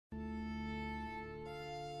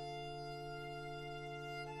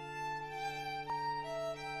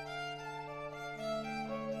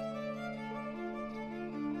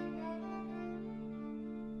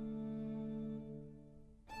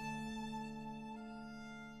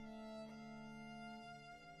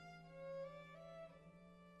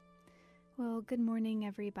Well, good morning,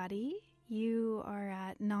 everybody. You are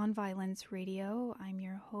at Nonviolence Radio. I'm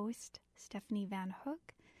your host, Stephanie Van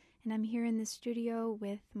Hook, and I'm here in the studio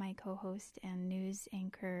with my co-host and news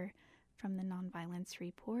anchor from the Nonviolence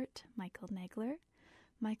Report, Michael Nagler.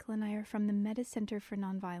 Michael and I are from the Meta Center for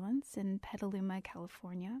Nonviolence in Petaluma,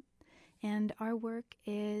 California, and our work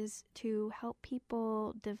is to help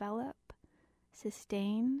people develop,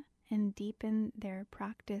 sustain, and deepen their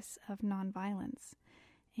practice of nonviolence.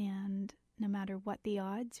 And no matter what the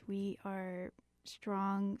odds, we are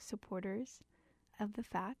strong supporters of the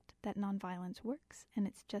fact that nonviolence works, and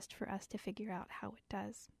it's just for us to figure out how it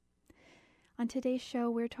does. On today's show,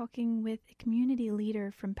 we're talking with a community leader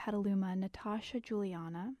from Petaluma, Natasha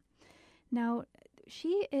Juliana. Now,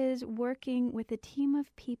 she is working with a team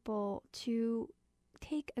of people to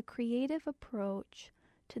take a creative approach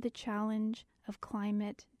to the challenge of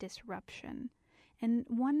climate disruption, and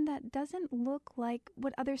one that doesn't look like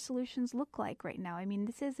what other solutions look like right now. I mean,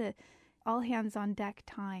 this is a all-hands-on-deck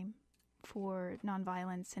time for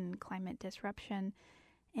nonviolence and climate disruption.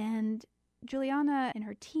 And Juliana and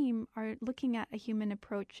her team are looking at a human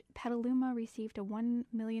approach. Petaluma received a $1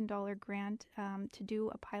 million grant to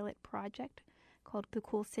do a pilot project called the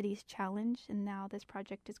Cool Cities Challenge, and now this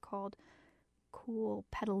project is called Cool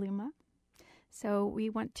Petaluma. So we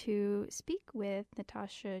want to speak with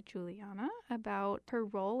Natasha Juliana about her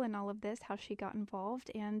role in all of this, how she got involved,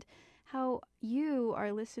 and how you,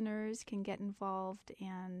 our listeners, can get involved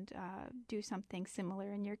and do something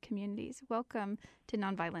similar in your communities. Welcome to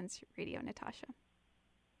Nonviolence Radio, Natasha.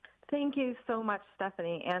 Thank you so much,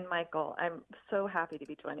 Stephanie and Michael. I'm so happy to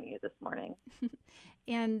be joining you this morning.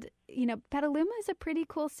 And, you know, Petaluma is a pretty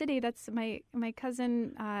cool city. That's my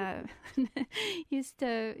cousin used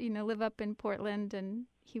to, live up in Portland, and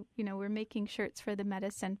he, we're making shirts for the Meta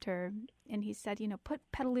Center. And he said, put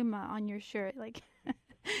Petaluma on your shirt. Like,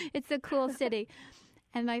 it's a cool city.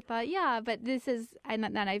 And I thought, yeah, but this is,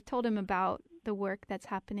 and I've told him about the work that's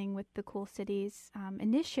happening with the Cool Cities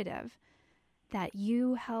initiative that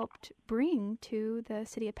you helped bring to the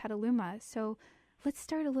city of Petaluma. So let's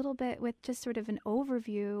start a little bit with just sort of an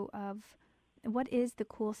overview of what is the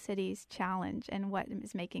Cool Cities Challenge and what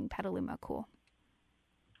is making Petaluma cool.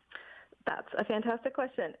 That's a fantastic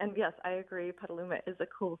question. And yes, I agree. Petaluma is a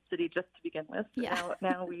cool city just to begin with. Yeah.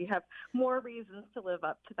 Now we have more reasons to live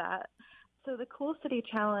up to that. So the Cool City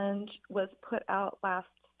Challenge was put out last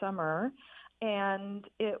summer, and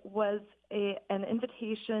it was an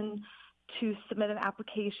invitation to submit an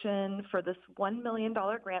application for this $1 million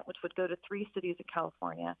grant, which would go to 3 cities in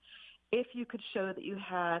California, if you could show that you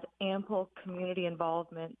had ample community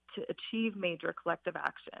involvement to achieve major collective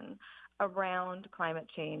action around climate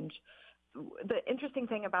change. The interesting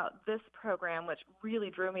thing about this program, which really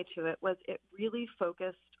drew me to it, was it really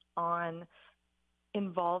focused on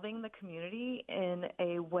involving the community in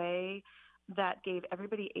a way that gave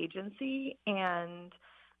everybody agency and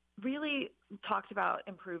really talked about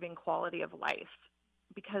improving quality of life,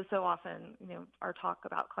 because so often, our talk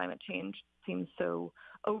about climate change seems so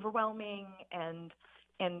overwhelming and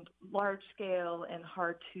large scale and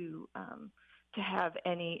hard to have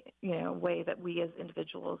any, way that we as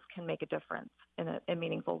individuals can make a difference in a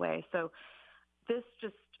meaningful way. So this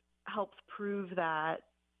just helps prove that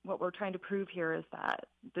what we're trying to prove here is that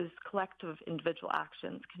this collective individual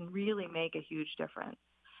actions can really make a huge difference.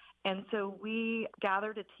 And so we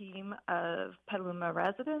gathered a team of Petaluma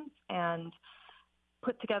residents and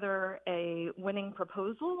put together a winning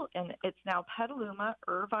proposal, and it's now Petaluma,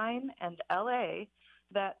 Irvine, and LA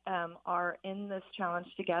that are in this challenge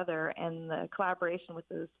together, and the collaboration with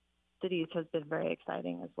those cities has been very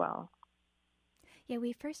exciting as well. Yeah,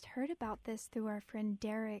 we first heard about this through our friend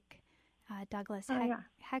Derek Douglas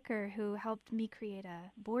Hecker, who helped me create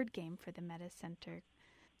a board game for the Meta Center,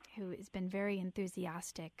 who has been very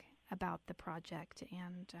enthusiastic about the project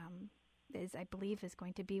and I believe is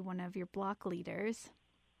going to be one of your block leaders.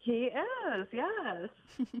 He is, yes.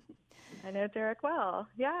 I know Derek well.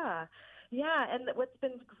 Yeah. And what's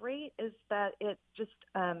been great is that it just,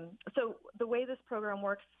 so the way this program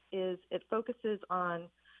works is it focuses on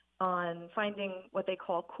finding what they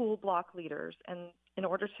call cool block leaders. And in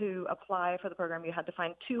order to apply for the program, you had to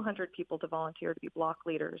find 200 people to volunteer to be block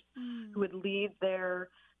leaders who would lead their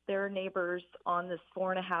neighbors on this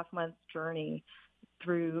 4.5-month journey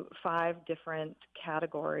through 5 different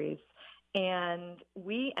categories. And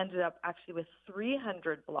we ended up actually with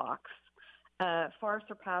 300 blocks, far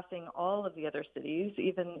surpassing all of the other cities,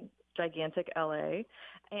 even gigantic LA.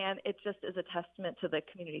 And it just is a testament to the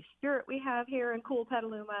community spirit we have here in cool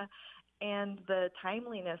Petaluma and the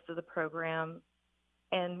timeliness of the program.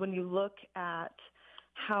 And when you look at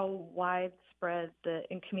how widespread the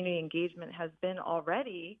community engagement has been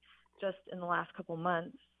already just in the last couple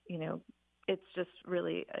months, it's just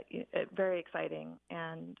really very exciting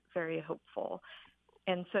and very hopeful.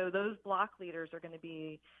 And so those block leaders are going to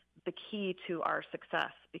be the key to our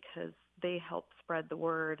success because they help spread the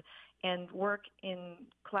word and work in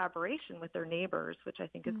collaboration with their neighbors, which I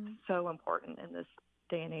think is so important in this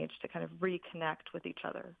day and age to kind of reconnect with each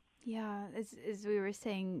other. Yeah, as we were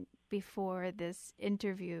saying before this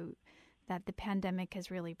interview, that the pandemic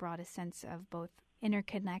has really brought a sense of both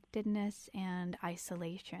interconnectedness and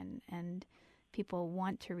isolation, and people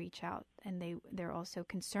want to reach out, and they're also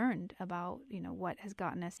concerned about what has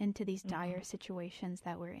gotten us into these dire situations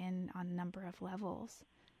that we're in on a number of levels.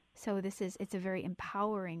 So it's a very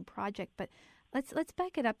empowering project. But let's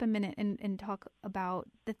back it up a minute and talk about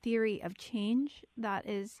the theory of change that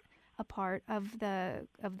is a part of the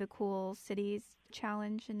Cool Cities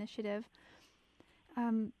Challenge initiative.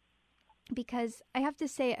 Because I have to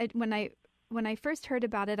say, when I first heard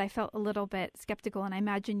about it, I felt a little bit skeptical, and I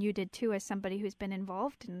imagine you did too, as somebody who's been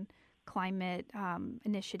involved in climate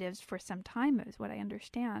initiatives for some time, is what I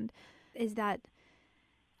understand. Is that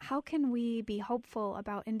how can we be hopeful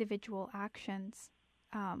about individual actions,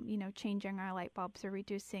 changing our light bulbs or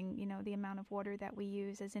reducing, the amount of water that we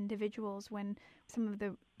use as individuals, when some of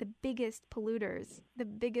the biggest polluters, the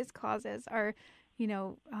biggest causes are,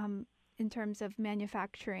 in terms of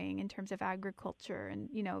manufacturing, in terms of agriculture and,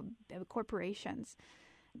 corporations.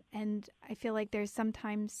 And I feel like there's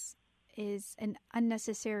sometimes is an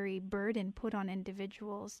unnecessary burden put on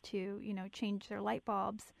individuals to, change their light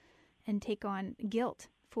bulbs and take on guilt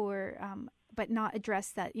for, but not address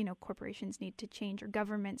that, corporations need to change or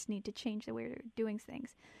governments need to change the way they're doing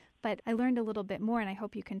things. But I learned a little bit more, and I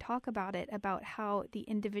hope you can talk about it, about how the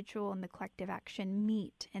individual and the collective action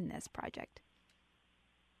meet in this project.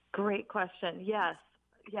 Great question. Yes.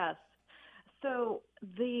 So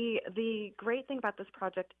the great thing about this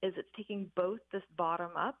project is it's taking both this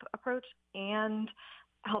bottom-up approach and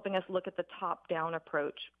helping us look at the top-down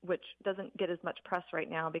approach, which doesn't get as much press right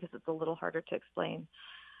now because it's a little harder to explain.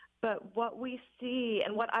 But what we see,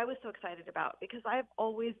 and what I was so excited about, because I've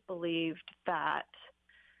always believed that,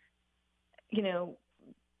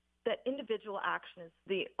 that individual action is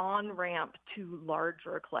the on-ramp to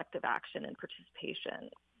larger collective action and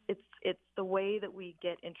participation. It's the way that we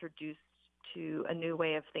get introduced to a new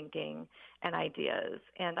way of thinking and ideas.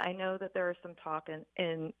 And I know that there is some talk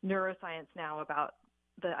in neuroscience now about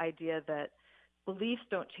the idea that beliefs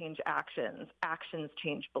don't change actions, actions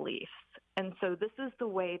change beliefs. And so this is the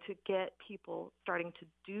way to get people starting to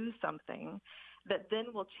do something that then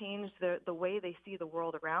will change the way they see the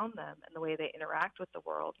world around them and the way they interact with the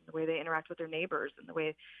world and the way they interact with their neighbors and the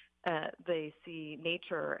way they see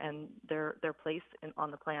nature and their place on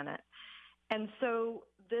the planet. And so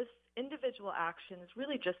this individual action is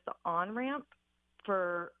really just the on-ramp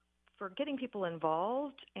for getting people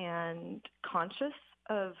involved and conscious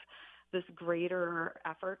of this greater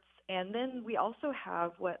efforts. And then we also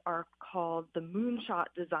have what are called the moonshot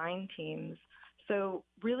design teams. So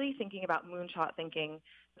really thinking about moonshot thinking,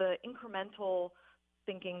 the incremental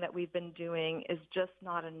thinking that we've been doing is just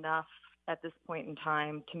not enough at this point in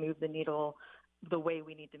time to move the needle the way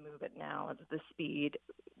we need to move it now at the speed.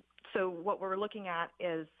 So what we're looking at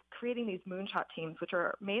is creating these moonshot teams, which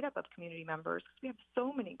are made up of community members, because we have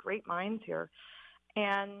so many great minds here,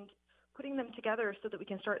 and putting them together so that we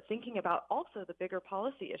can start thinking about also the bigger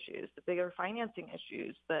policy issues, the bigger financing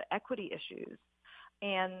issues, the equity issues,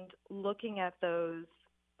 and looking at those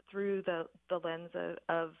through the lens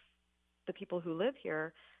of the people who live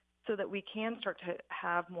here so that we can start to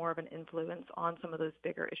have more of an influence on some of those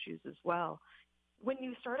bigger issues as well. When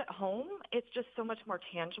you start at home, it's just so much more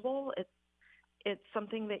tangible. It's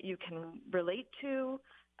something that you can relate to,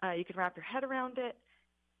 you can wrap your head around it,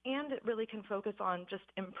 and it really can focus on just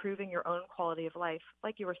improving your own quality of life.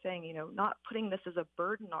 Like you were saying, not putting this as a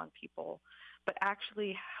burden on people, but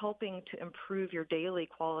actually helping to improve your daily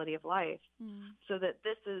quality of life so that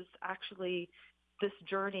this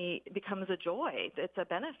journey becomes a joy. It's a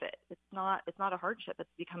benefit. It's not a hardship. It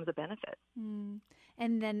becomes a benefit.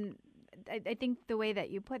 And then I think the way that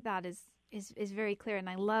you put that is very clear. And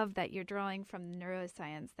I love that you're drawing from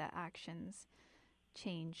neuroscience that actions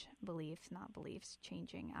change beliefs, not beliefs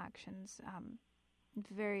changing actions.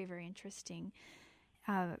 Very, very interesting.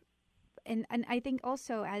 And I think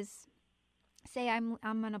also, as say I'm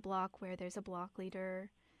on a block where there's a block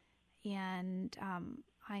leader, and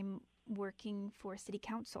I'm working for city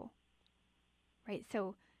council, right?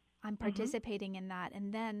 So I'm participating in that,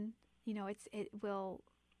 and then it will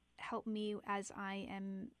help me as I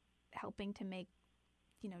am helping to make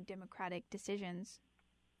democratic decisions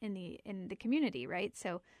in the community, right?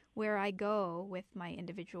 So where I go with my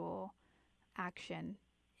individual action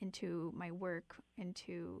into my work,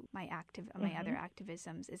 into my other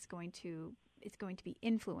activisms, it's going to be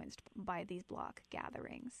influenced by these block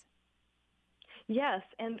gatherings. Yes,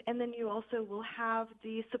 and then you also will have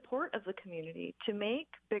the support of the community to make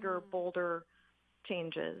bigger, bolder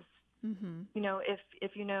changes. Mm-hmm. You know,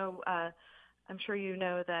 if you know, I'm sure you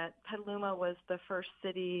know that Petaluma was the first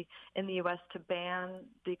city in the U.S. to ban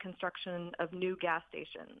the construction of new gas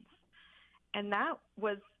stations. And that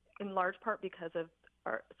was in large part because of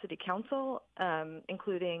our city council,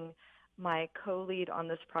 including my co-lead on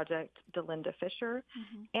this project, Delinda Fisher,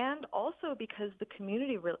 and also because the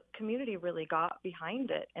community really got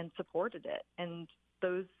behind it and supported it. And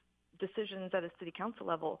those decisions at a city council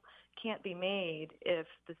level can't be made if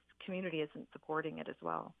the community isn't supporting it as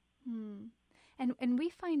well. Mm. And we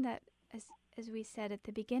find that, as we said at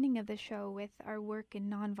the beginning of the show with our work in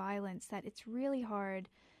nonviolence, that it's really hard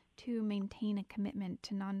to maintain a commitment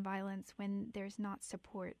to nonviolence when there's not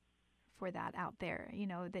support for that out there. You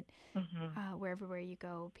know, that wherever you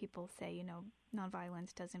go, people say, you know,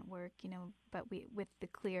 nonviolence doesn't work, you know, but we, with the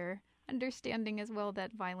clear understanding as well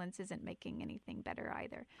that violence isn't making anything better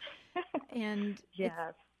either. And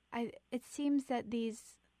yes, it seems that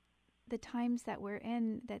the times that we're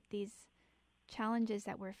in, that these challenges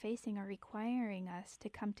that we're facing are requiring us to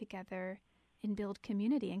come together and build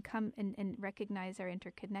community and come and recognize our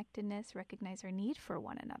interconnectedness, recognize our need for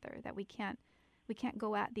one another, that we can't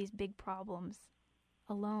go at these big problems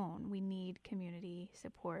alone. We need community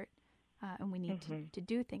support, and we need to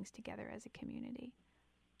do things together as a community.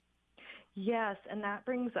 Yes, and that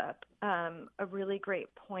brings up a really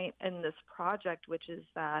great point in this project, which is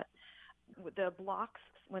that the blocks,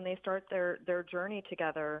 when they start their journey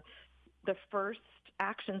together, the first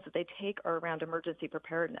actions that they take are around emergency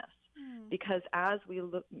preparedness. Because as we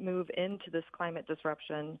move into this climate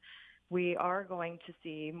disruption, we are going to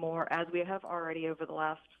see more, as we have already over the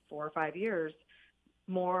last 4 or 5 years,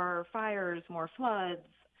 more fires, more floods,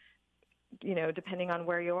 you know, depending on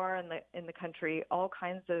where you are in the country, all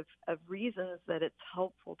kinds of reasons that it's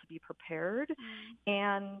helpful to be prepared,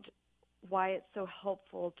 and why it's so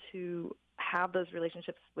helpful to have those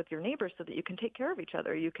relationships with your neighbors so that you can take care of each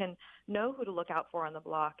other. You can know who to look out for on the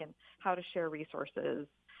block and how to share resources.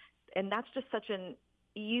 And that's just such an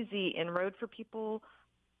easy inroad for people.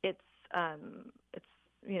 It's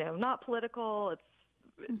you know, not political.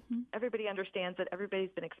 It's everybody understands it.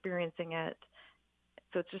 Everybody's been experiencing it.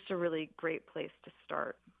 So it's just a really great place to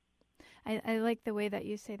start. I like the way that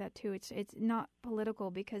you say that too. It's not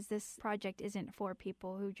political, because this project isn't for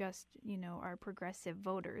people who just, you know, are progressive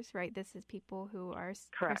voters, right? This is people who are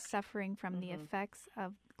suffering from the effects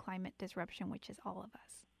of climate disruption, which is all of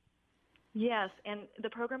us. Yes, and the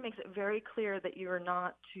program makes it very clear that you are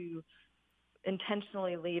not to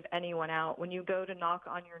intentionally leave anyone out. When you go to knock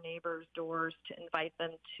on your neighbors' doors to invite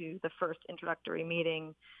them to the first introductory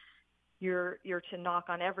meeting, you're to knock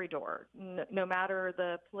on every door, no matter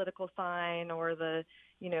the political sign or the,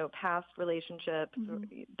 you know, past relationships,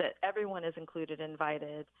 that everyone is included,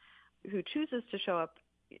 invited. Who chooses to show up,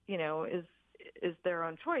 you know, is their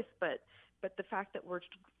own choice, but the fact that we're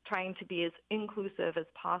trying to be as inclusive as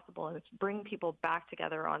possible and to bring people back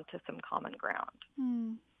together onto some common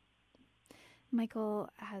ground. Michael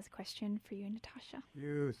has a question for you, Natasha.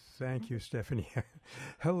 Thank you, Stephanie.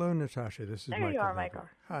 Hello, Natasha. This is Michael. There you are, Michael.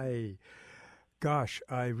 Hi. Gosh,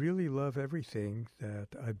 I really love everything that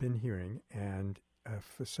I've been hearing. And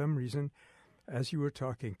for some reason, as you were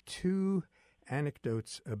talking, 2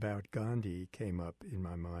 anecdotes about Gandhi came up in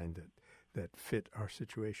my mind that fit our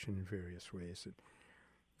situation in various ways. And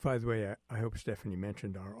by the way, I hope Stephanie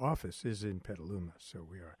mentioned our office is in Petaluma, so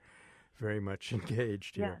we are very much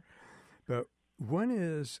engaged here. But one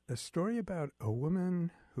is a story about a woman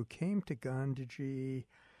who came to Gandhiji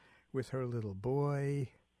with her little boy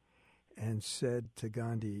and said to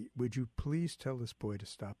Gandhi, "Would you please tell this boy to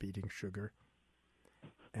stop eating sugar?"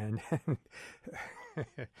 And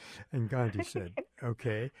and Gandhi said,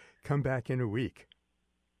 "Okay, come back in a week."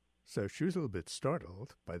 So she was a little bit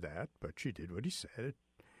startled by that, but she did what he said,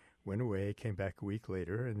 went away, came back a week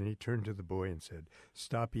later, and then he turned to the boy and said,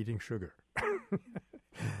 "Stop eating sugar."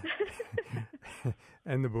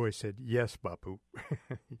 And the boy said, "Yes, Bapu,"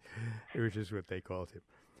 which is what they called him.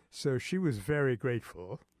 So she was very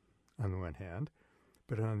grateful on the one hand,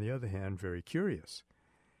 but on the other hand, very curious,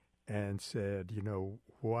 and said, "You know,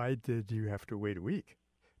 why did you have to wait a week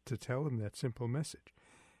to tell him that simple message?"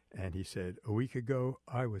 And he said, "A week ago,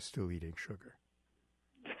 I was still eating sugar."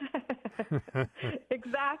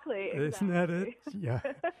 Exactly. Isn't that it? Yeah.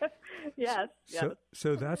 Yes.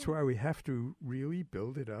 So that's why we have to really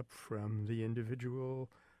build it up from the individual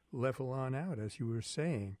level on out, as you were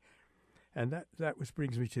saying. And that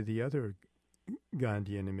brings me to the other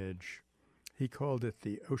Gandhian image. He called it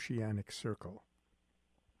the Oceanic Circle.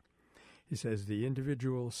 He says the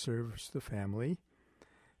individual serves the family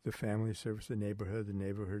serves the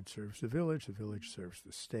neighborhood serves the village serves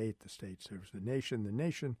the state serves the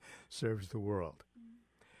nation serves the world.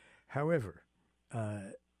 However,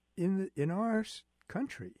 in our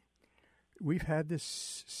country, we've had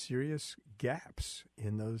this serious gaps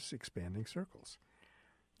in those expanding circles.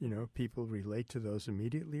 People relate to those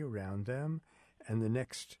immediately around them, and the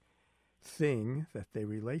next thing that they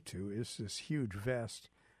relate to is this huge, vast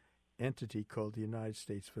entity called the United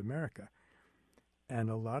States of America. And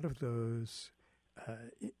a lot of those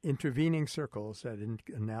intervening circles that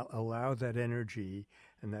now allow that energy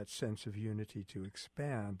and that sense of unity to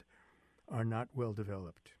expand are not well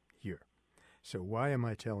developed here. So why am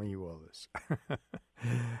I telling you all this?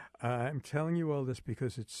 I'm telling you all this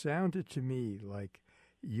because it sounded to me like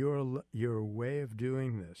your way of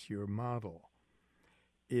doing this, your model,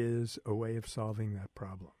 is a way of solving that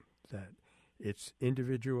problem, that it's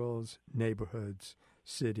individuals, neighborhoods,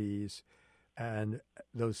 cities, and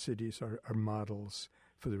those cities are models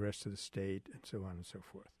for the rest of the state, and so on and so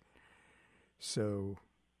forth. So,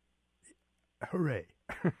 hooray.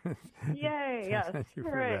 Yay, yes. Thank you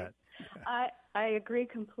hooray. For that. Yeah. I agree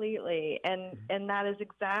completely, and that is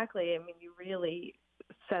exactly, you really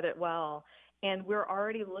said it well, and we're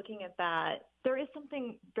already looking at that. There is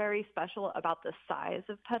something very special about the size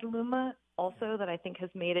of Petaluma also that I think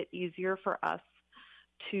has made it easier for us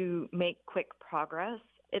to make quick progress.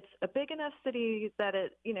 It's a big enough city that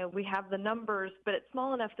we have the numbers, but it's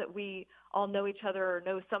small enough that we all know each other or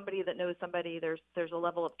know somebody that knows somebody. There's a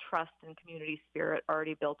level of trust and community spirit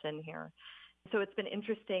already built in here. So it's been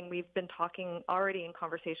interesting. We've been talking already in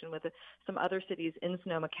conversation with some other cities in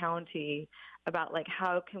Sonoma County about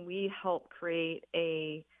how can we help create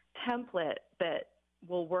a template that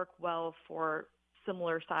will work well for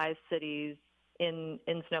similar sized cities in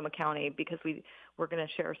Sonoma County, because we're going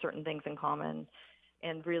to share certain things in common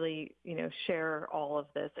and really, share all of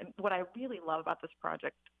this. And what I really love about this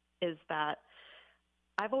project is that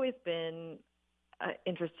I've always been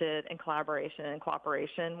interested in collaboration and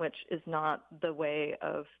cooperation, which is not the way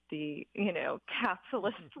of the,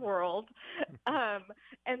 capitalist world.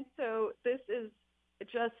 And so this is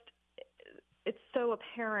just, it's so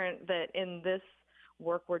apparent that in this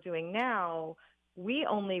work we're doing now, we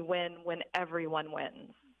only win when everyone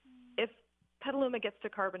wins. If Petaluma gets to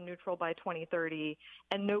carbon neutral by 2030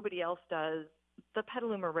 and nobody else does, the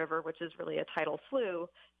Petaluma River, which is really a tidal slough,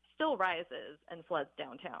 still rises and floods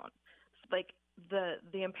downtown.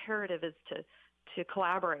 The imperative is to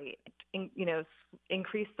collaborate,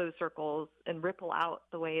 increase those circles and ripple out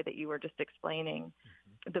the way that you were just explaining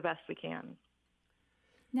the best we can.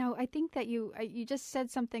 Now, I think that you just said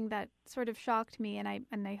something that sort of shocked me, and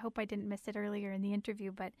I hope I didn't miss it earlier in the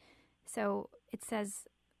interview. But so it says,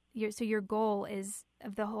 your goal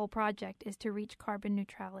of the whole project is to reach carbon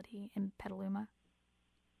neutrality in Petaluma.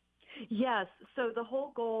 Yes. So the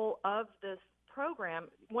whole goal of this program,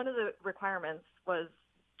 one of the requirements was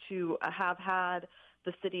to have had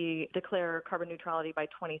the city declare carbon neutrality by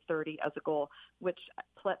 2030 as a goal, which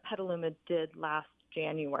Petaluma did last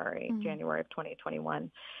January of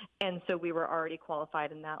 2021. And so we were already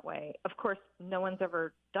qualified in that way. Of course, no one's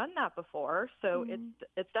ever done that before, so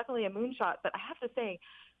it's definitely a moonshot. But I have to say,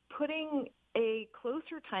 putting a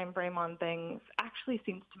closer time frame on things actually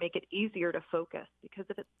seems to make it easier to focus, because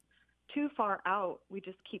if it's too far out, we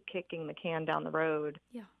just keep kicking the can down the road.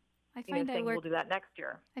 Yeah, I find we'll do that next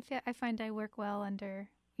year. I find I work well under,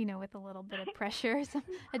 with a little bit of pressure,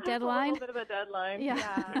 a deadline. A little bit of a deadline.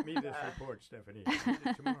 Yeah. Get me this report, Stephanie. Read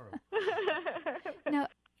it tomorrow. Now,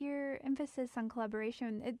 your emphasis on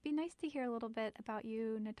collaboration, it'd be nice to hear a little bit about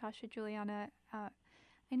you, Natasha Juliana.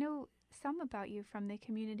 I know some about you from the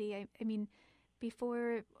community. I mean,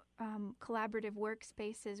 before collaborative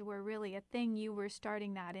workspaces were really a thing, you were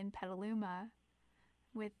starting that in Petaluma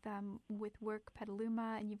with Work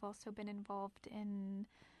Petaluma, and you've also been involved in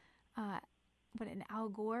an Al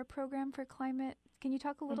Gore program for climate. Can you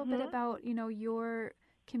talk a little bit about your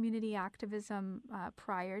community activism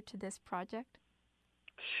prior to this project?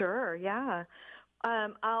 Sure, yeah.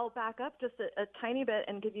 I'll back up just a tiny bit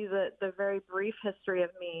and give you the very brief history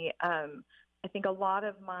of me. I think a lot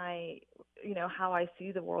of my, how I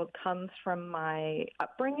see the world comes from my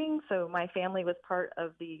upbringing. So my family was part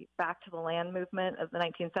of the Back to the Land movement of the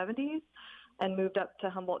 1970s and moved up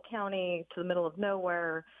to Humboldt County to the middle of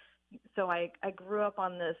nowhere. So I grew up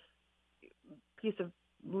on this piece of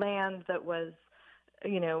land that was,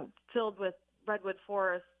 filled with redwood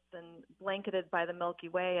forests and blanketed by the Milky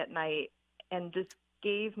Way at night, and just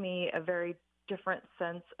gave me a very different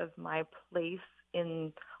sense of my place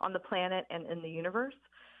on the planet and in the universe.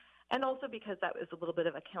 And also because that was a little bit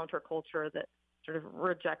of a counterculture that sort of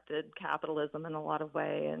rejected capitalism in a lot of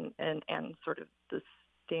way and sort of the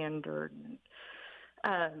standard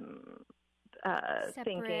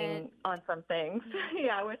thinking on some things.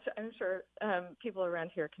 Yeah, which I'm sure people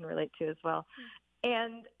around here can relate to as well.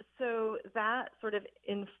 And so that sort of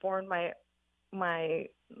informed my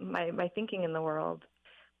thinking in the world.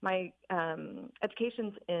 My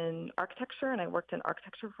education's in architecture, and I worked in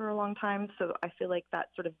architecture for a long time, so I feel like that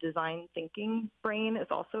sort of design thinking brain is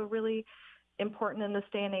also really important in this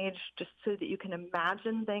day and age, just so that you can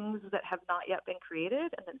imagine things that have not yet been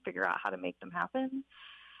created and then figure out how to make them happen.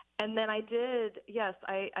 And then I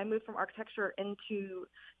moved from architecture into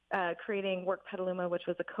creating Work Petaluma, which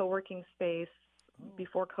was a co-working space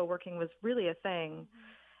before co-working was really a thing.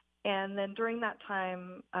 And then during that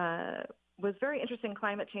time, was very interested in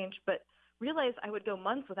climate change, but realized I would go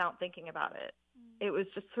months without thinking about it. It was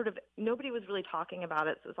just sort of, nobody was really talking about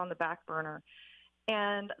it, so it was on the back burner.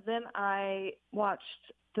 And then I watched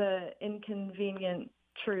The Inconvenient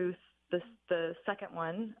Truth, the second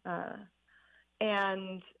one,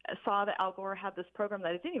 and saw that Al Gore had this program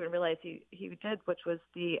that I didn't even realize he did, which was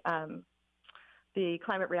the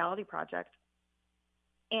Climate Reality Project.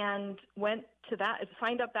 And went to that,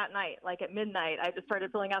 signed up that night, like at midnight. I just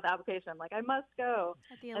started filling out the application. I'm like, I must go.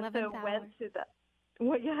 At the 11th hour. Went to that.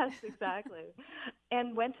 Well, yes, exactly.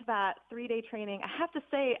 And went to that 3-day training. I have to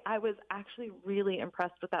say, I was actually really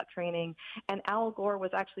impressed with that training. And Al Gore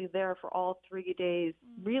was actually there for all 3 days,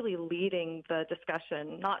 really leading the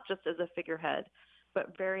discussion, not just as a figurehead,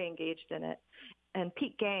 but very engaged in it. And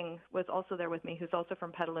Pete Gang was also there with me, who's also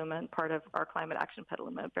from Petaluma and part of our Climate Action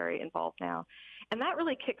Petaluma, very involved now. And that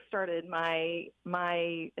really kick-started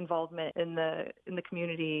my involvement in the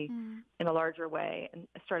community in a larger way. And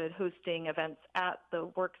I started hosting events at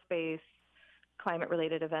the workspace,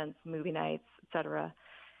 climate-related events, movie nights, et cetera.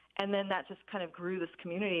 And then that just kind of grew this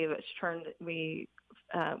community, which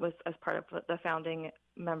was as part of the founding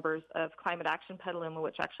members of Climate Action Petaluma,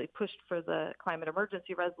 which actually pushed for the climate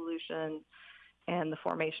emergency resolution and the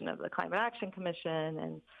formation of the Climate Action Commission.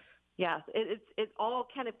 And yes, it all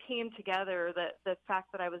kind of came together, that the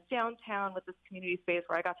fact that I was downtown with this community space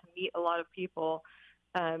where I got to meet a lot of people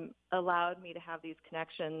allowed me to have these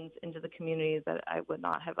connections into the community that I would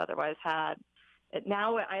not have otherwise had.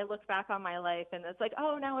 Now I look back on my life and it's like,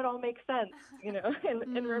 oh, now it all makes sense,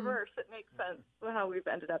 in reverse, it makes sense how we've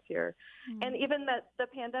ended up here. And even that the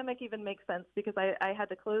pandemic even makes sense, because I had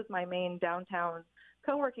to close my main downtown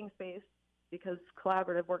co-working space because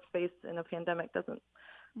collaborative workspace in a pandemic doesn't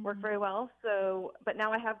work very well. So, but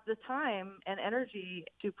now I have the time and energy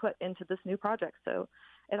to put into this new project. So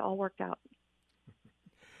it all worked out.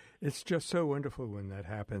 It's just so wonderful when that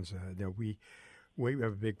happens. We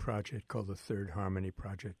have a big project called the Third Harmony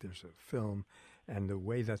Project. There's a film, and the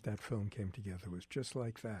way that film came together was just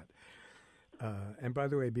like that. And by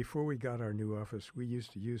the way, before we got our new office, we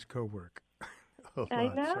used to use co-work.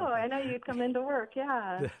 I know you'd come into work,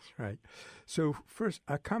 yeah. That's right. So first,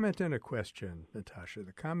 a comment and a question, Natasha.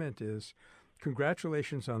 The comment is,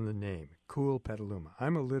 congratulations on the name, Cool Petaluma.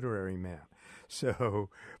 I'm a literary man, so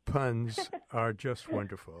puns are just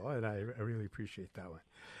wonderful, and I really appreciate that one.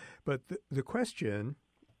 But the question,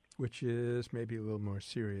 which is maybe a little more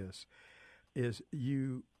serious, is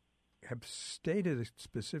you have stated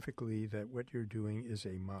specifically that what you're doing is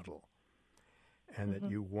a model and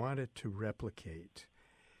that you want it to replicate.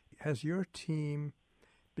 Has your team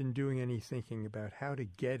been doing any thinking about how to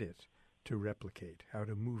get it to replicate, how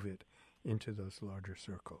to move it into those larger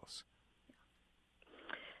circles?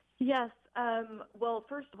 Yes. Well,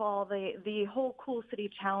 first of all, the whole Cool City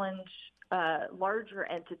Challenge larger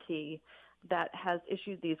entity that has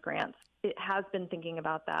issued these grants, it has been thinking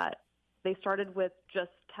about that. They started with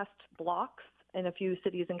just test blocks in a few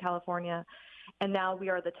cities in California, and now we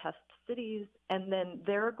are the test cities, and then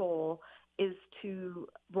their goal is to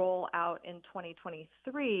roll out in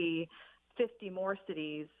 2023 50 more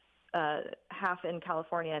cities, half in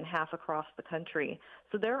California and half across the country.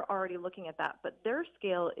 So they're already looking at that, but their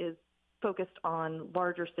scale is focused on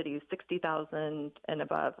larger cities, 60,000 and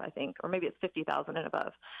above, I think, or maybe it's 50,000 and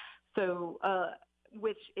above. So,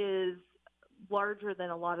 which is larger than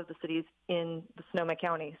a lot of the cities in the Sonoma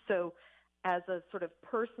County. So as a sort of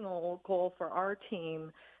personal goal for our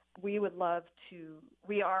team, we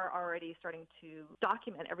are already starting to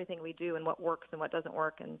document everything we do and what works and what doesn't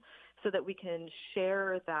work, and so that we can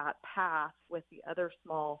share that path with the other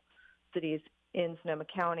small cities in Sonoma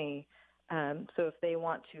County. So if they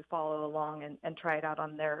want to follow along and try it out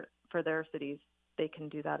for their cities, they can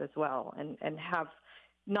do that as well, and have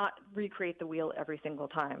not recreate the wheel every single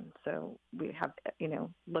time. So we have,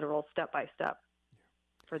 literal step-by-step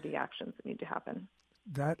for the actions that need to happen.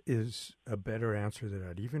 That is a better answer than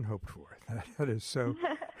I'd even hoped for. That is so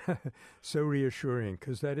so reassuring,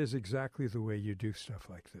 because that is exactly the way you do stuff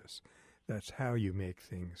like this. That's how you make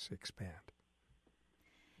things expand.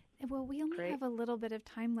 Well, we only have a little bit of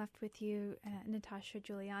time left with you, Natasha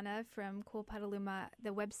Juliana from Cool Petaluma.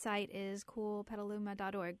 The website is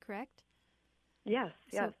coolpetaluma.org, correct? Yes.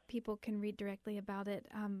 So people can read directly about it.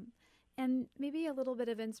 And maybe a little bit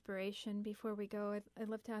of inspiration before we go. I'd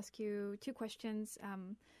love to ask you two questions.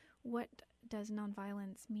 What does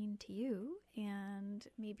nonviolence mean to you? And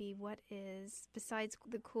maybe what is, besides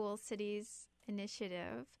the Cool Cities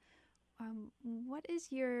initiative, what is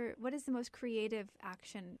the most creative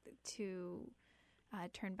action to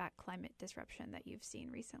turn back climate disruption that you've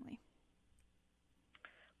seen recently?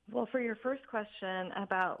 Well, for your first question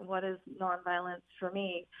about what is nonviolence for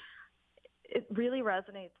me, it really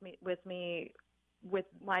resonates with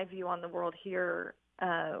my view on the world here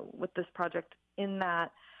with this project, in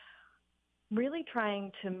that really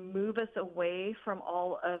trying to move us away from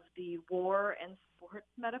all of the war and sports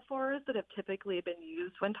metaphors that have typically been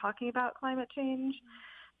used when talking about climate change.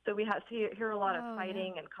 So we hear a lot of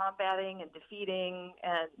fighting and combating and defeating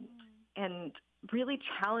and really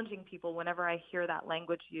challenging people whenever I hear that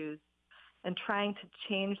language used, and trying to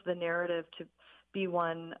change the narrative to be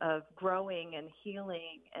one of growing and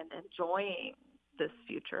healing and enjoying this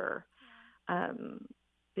future.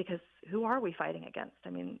 Because who are we fighting against? I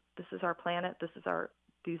mean, this is our planet. This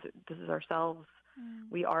is ourselves.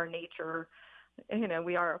 We are nature.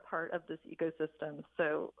 We are a part of this ecosystem.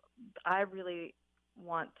 So I really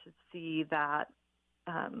want to see that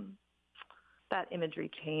that imagery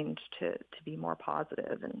change to be more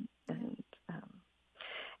positive,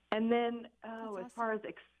 and then as far as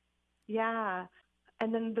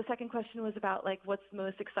and then the second question was about what's the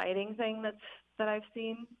most exciting thing that I've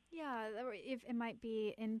seen. Yeah, if it might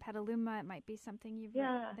be in Petaluma, it might be something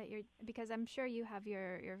because I'm sure you have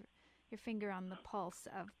your finger on the pulse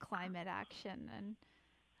of climate action and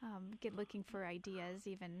looking for ideas,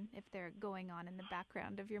 even if they're going on in the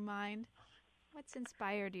background of your mind. What's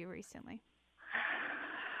inspired you recently?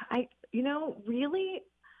 Really,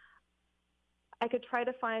 I could try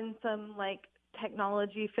to find some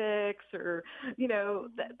technology fix or,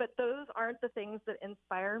 but those aren't the things that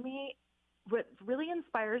inspire me. What really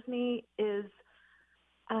inspires me is,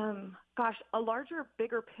 a larger,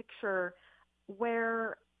 bigger picture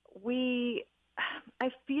where I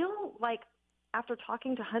feel like after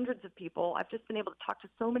talking to hundreds of people, I've just been able to talk to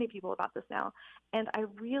so many people about this now, and I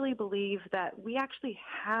really believe that we actually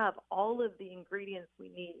have all of the ingredients we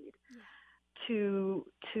need to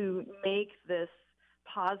make this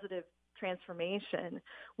positive transformation.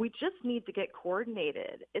 We just need to get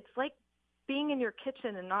coordinated. It's like being in your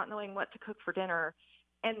kitchen and not knowing what to cook for dinner,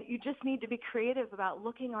 and you just need to be creative about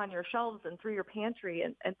looking on your shelves and through your pantry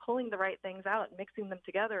and pulling the right things out and mixing them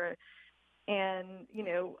together, and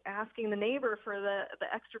asking the neighbor for the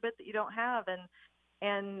extra bit that you don't have,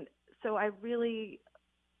 and so I really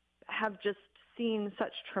have just seen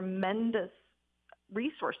such tremendous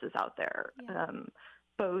resources out there,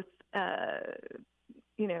 both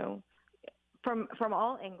from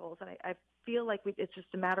all angles, and I feel like it's just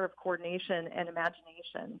a matter of coordination and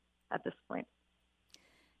imagination at this point.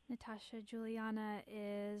 Natasha Juliana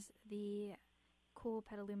is the Cool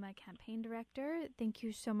Petaluma campaign director. Thank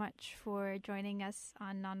you so much for joining us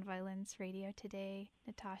on Nonviolence Radio today,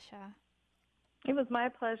 Natasha. It was my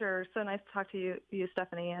pleasure. So nice to talk to you,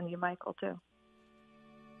 Stephanie, and you, Michael, too.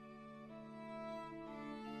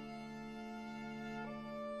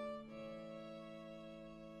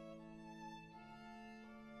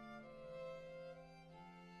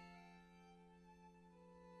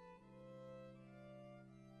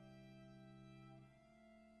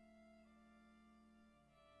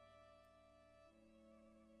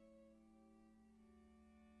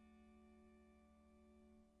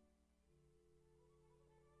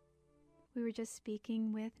 We were just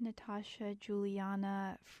speaking with Natasha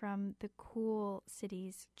Juliana from the Cool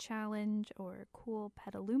Cities Challenge, or Cool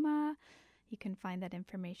Petaluma. You can find that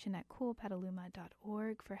information at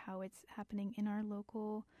coolpetaluma.org for how it's happening in our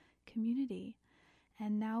local community.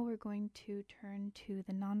 And now we're going to turn to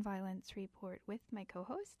the Nonviolence Report with my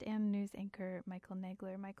co-host and news anchor, Michael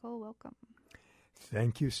Nagler. Michael, welcome.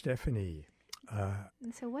 Thank you, Stephanie.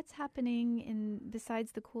 And so what's happening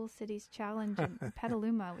besides the Cool Cities Challenge in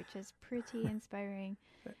Petaluma, which is pretty inspiring?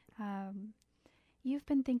 You've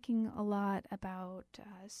been thinking a lot about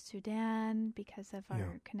Sudan because of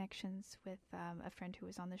our connections with a friend who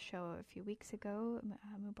was on the show a few weeks ago,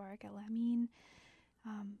 Mubarak El-Amin.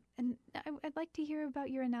 And I'd like to hear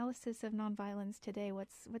about your analysis of nonviolence today.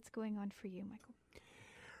 What's going on for you, Michael?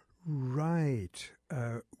 Right.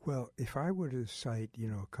 Well, if I were to cite,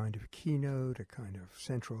 a kind of keynote, a kind of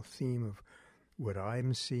central theme of what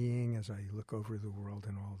I'm seeing as I look over the world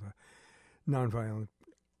and all the nonviolent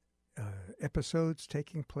episodes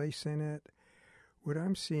taking place in it, what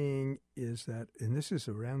I'm seeing is that, and this is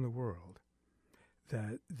around the world,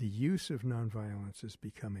 that the use of nonviolence is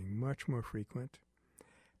becoming much more frequent,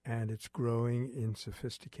 and it's growing in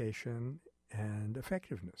sophistication and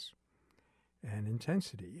effectiveness and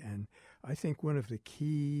intensity. And I think one of the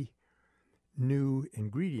key new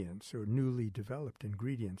ingredients or newly developed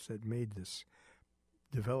ingredients that made this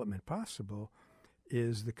development possible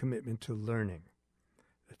is the commitment to learning,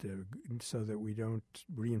 so that we don't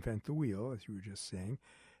reinvent the wheel, as you were just saying,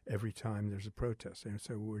 every time there's a protest. And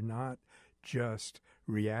so we're not just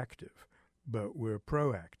reactive, but we're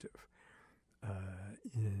proactive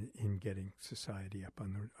in getting society up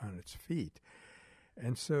on its feet.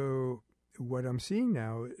 And so what I'm seeing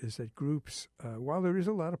now is that groups, while there is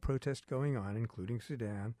a lot of protest going on, including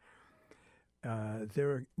Sudan,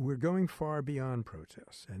 we're going far beyond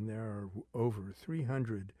protests, and there are over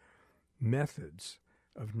 300 methods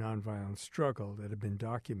of nonviolent struggle that have been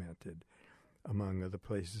documented, among other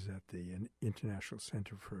places, at the International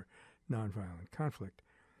Center for Nonviolent Conflict.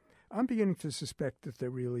 I'm beginning to suspect that there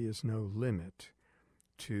really is no limit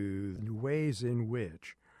to the ways in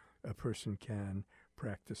which a person can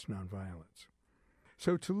practice nonviolence.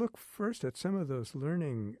 So to look first at some of those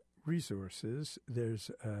learning resources,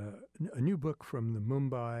 there's a new book from the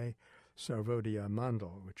Mumbai Sarvodaya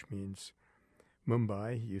Mandal, which means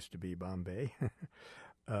Mumbai used to be Bombay.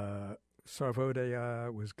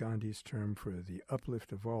 Sarvodaya was Gandhi's term for the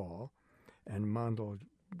uplift of all, and Mandal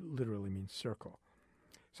literally means circle.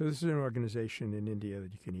 So this is an organization in India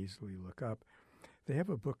that you can easily look up. They have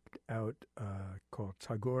a book out called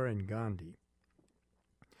Tagore and Gandhi.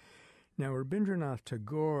 Now, Rabindranath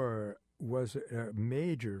Tagore was a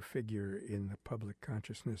major figure in the public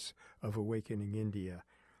consciousness of awakening India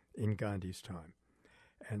in Gandhi's time.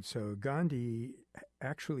 And so Gandhi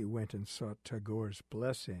actually went and sought Tagore's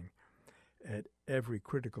blessing at every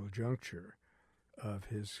critical juncture of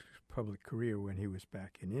his public career when he was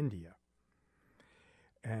back in India.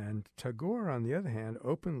 And Tagore, on the other hand,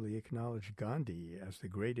 openly acknowledged Gandhi as the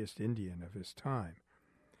greatest Indian of his time.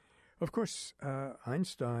 Of course,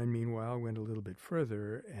 Einstein, meanwhile, went a little bit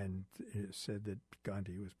further and said that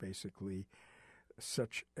Gandhi was basically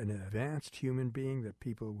such an advanced human being that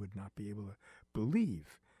people would not be able to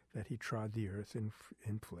believe that he trod the earth in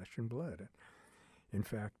flesh and blood. In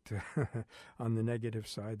fact, on the negative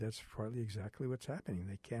side, that's partly exactly what's happening.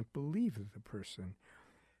 They can't believe that the person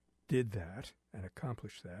did that and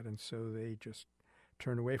accomplished that, and so they just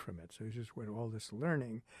turn away from it. So it's just what all this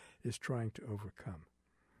learning is trying to overcome.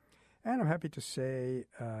 And I'm happy to say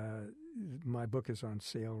my book is on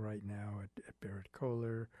sale right now at Barrett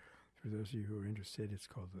Kohler. For those of you who are interested, it's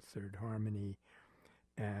called The Third Harmony.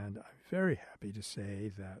 And I'm very happy to say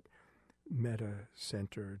that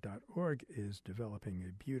metacenter.org is developing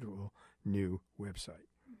a beautiful new website.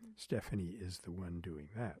 Mm-hmm. Stephanie is the one doing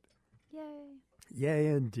that. Yay. Yay,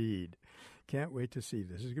 indeed. Can't wait to see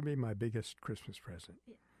this. This is going to be my biggest Christmas present.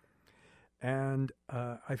 Yeah. And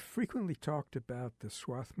I frequently talked about the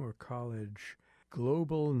Swarthmore College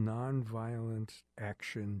Global Nonviolent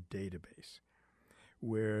Action Database,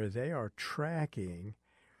 where they are tracking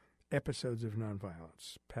episodes of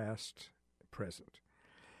nonviolence, past, present.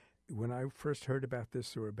 When I first heard about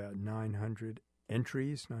this, there were about 900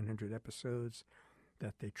 entries, 900 episodes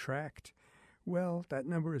that they tracked. Well, that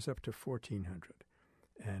number is up to 1,400,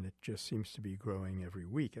 and it just seems to be growing every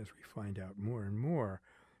week as we find out more and more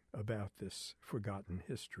about this forgotten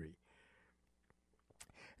history.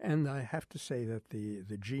 And I have to say that the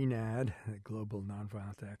GNAD, the Global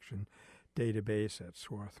Nonviolent Action Database at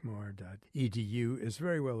swarthmore.edu, is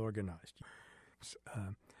very well organized.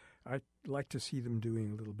 I'd like to see them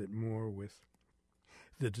doing a little bit more with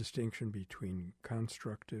the distinction between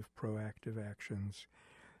constructive, proactive actions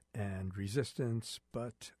and resistance,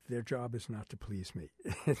 but their job is not to please me.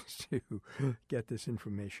 It's to get this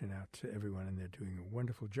information out to everyone, and they're doing a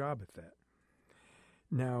wonderful job at that.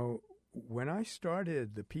 Now, when I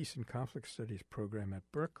started the Peace and Conflict Studies program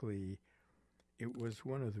at Berkeley, it was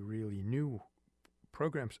one of the really new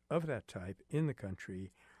programs of that type in the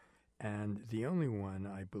country, and the only one,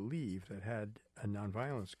 I believe, that had a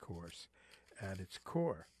nonviolence course at its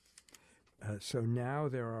core. So now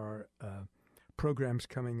there are programs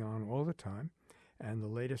coming on all the time, and the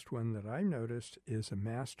latest one that I noticed is a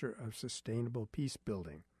Master of Sustainable Peace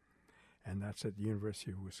Building, and that's at the University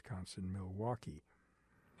of Wisconsin-Milwaukee.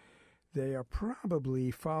 They are probably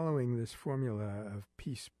following this formula of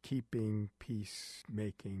peacekeeping,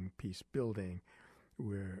 peacemaking, peace building,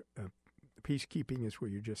 where peacekeeping is where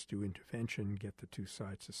you just do intervention, get the two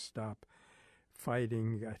sides to stop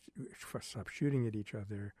fighting, stop shooting at each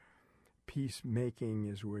other. Peacemaking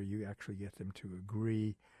is where you actually get them to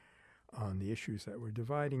agree on the issues that were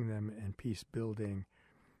dividing them, and peace building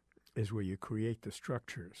is where you create the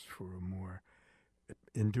structures for a more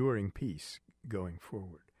enduring peace going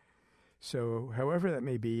forward. So however that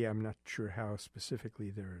may be, I'm not sure how specifically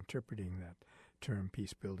they're interpreting that term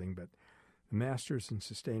peace building, but the Masters in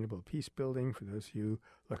Sustainable Peace Building, for those of you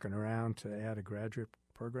looking around to add a graduate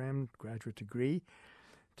program, graduate degree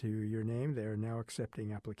to your name, they are now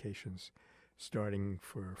accepting applications starting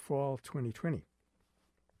for fall 2020.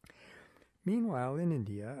 Meanwhile, in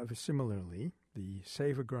India, similarly, the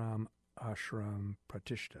Sevagram Ashram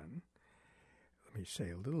Pratishthan. Let me say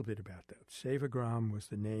a little bit about that. Sevagram was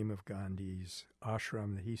the name of Gandhi's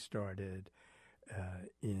ashram that he started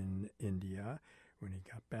in India. When he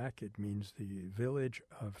got back, it means the village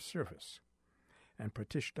of service. And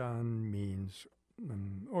Pratishthan means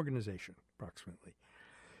organization, approximately.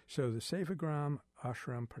 So the Sevagram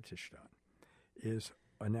Ashram Pratishthan is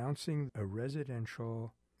announcing a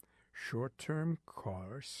residential short-term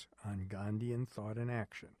course on Gandhian thought and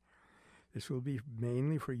action. This will be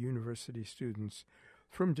mainly for university students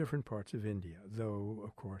from different parts of India, though,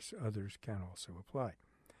 of course, others can also apply.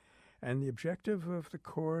 And the objective of the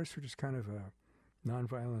course, which is kind of a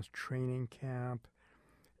nonviolence training camp,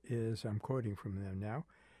 is, I'm quoting from them now,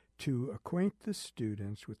 to acquaint the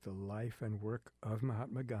students with the life and work of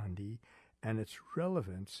Mahatma Gandhi and its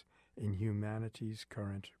relevance in humanity's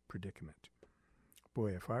current predicament.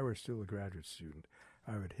 Boy, if I were still a graduate student,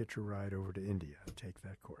 I would hitch a ride over to India and take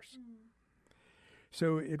that course.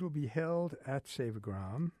 So it will be held at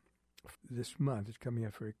Sevagram this month. It's coming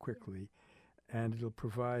up very quickly, and it'll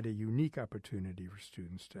provide a unique opportunity for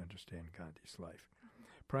students to understand Gandhi's life,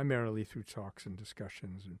 primarily through talks and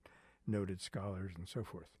discussions and noted scholars and so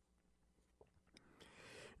forth.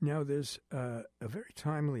 Now, there's a very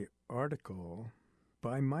timely article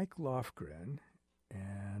by Mike Lofgren,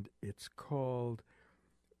 and it's called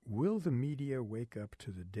 "Will the Media Wake Up to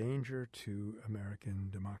the Danger to American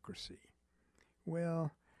Democracy?"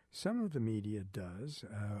 Well, some of the media does.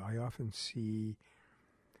 I often see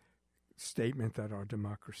statement that our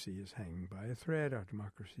democracy is hanging by a thread, our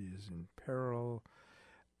democracy is in peril,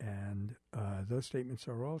 and those statements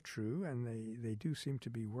are all true, and they do seem to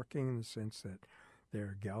be working in the sense that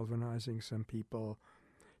they're galvanizing some people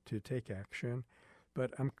to take action.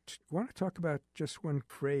 But I want to talk about just one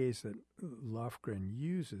phrase that Lofgren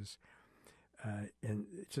uses, and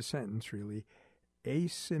it's a sentence really.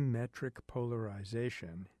 Asymmetric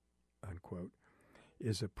polarization, unquote,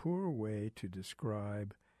 is a poor way to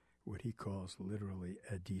describe what he calls literally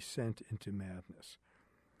a descent into madness.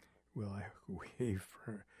 Well, we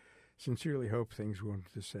sincerely hope things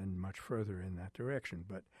won't descend much further in that direction,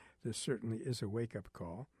 but this certainly is a wake-up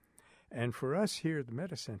call. And for us here at the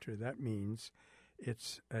Meta Center, that means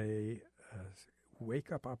it's a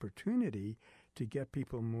wake-up opportunity to get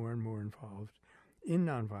people more and more involved in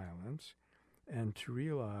nonviolence, and to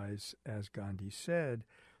realize, as Gandhi said,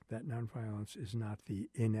 that nonviolence is not the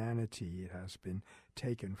inanity it has been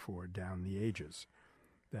taken for down the ages.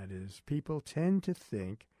 That is, people tend to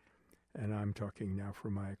think, and I'm talking now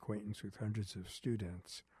from my acquaintance with hundreds of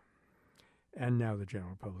students, and now the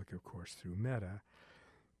general public, of course, through Meta,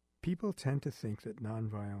 people tend to think that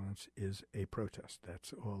nonviolence is a protest.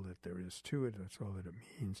 That's all that there is to it. That's all that it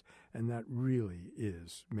means. And that really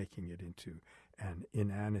is making it into an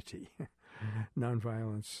inanity.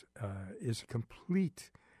 Nonviolence is a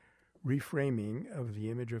complete reframing of the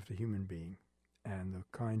image of the human being and the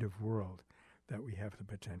kind of world that we have the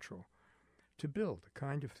potential to build, the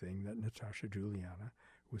kind of thing that Natasha Juliana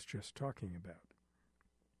was just talking about.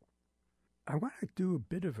 I want to do a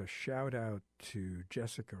bit of a shout-out to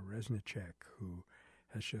Jessica Reznicek, who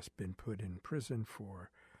has just been put in prison for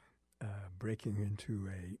breaking into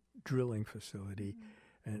a drilling facility.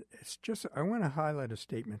 And it's just, I want to highlight a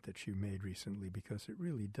statement that she made recently because it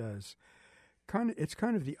really does, it's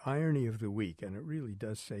kind of the irony of the week, and it really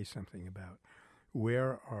does say something about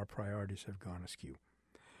where our priorities have gone askew.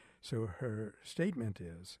 So her statement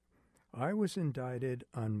is, "I was indicted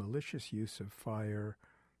on malicious use of fire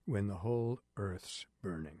when the whole earth's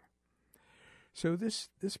burning." So this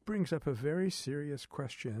brings up a very serious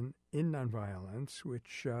question in nonviolence,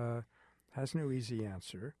 which has no easy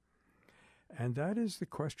answer. and that is the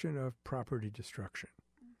question of property destruction.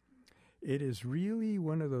 It is really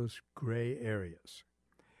one of those gray areas.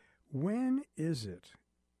 When is it,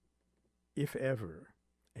 if ever,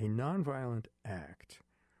 a nonviolent act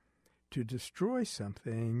to destroy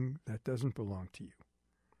something that doesn't belong to you?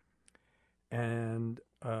 And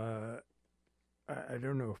I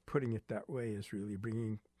don't know if putting it that way is really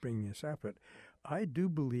bringing this up, but I do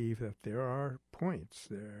believe that there are points,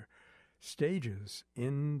 there are stages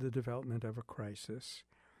in the development of a crisis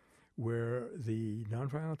where the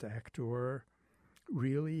nonviolent actor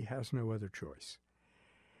really has no other choice.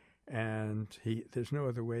 And there's no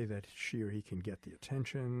other way that she or he can get the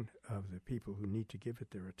attention of the people who need to give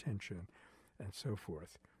it their attention, and so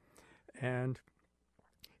forth. And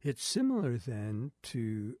it's similar then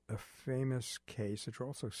to a famous case, which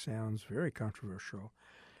also sounds very controversial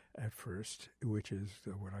at first, which is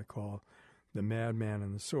what I call the madman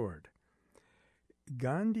and the sword.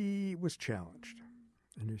 Gandhi was challenged,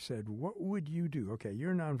 and he said, what would you do? Okay,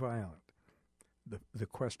 you're nonviolent. The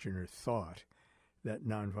questioner thought that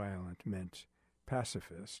nonviolent meant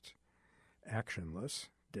pacifist, actionless,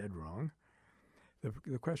 dead wrong.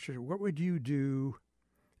 The question, what would you do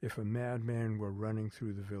if a madman were running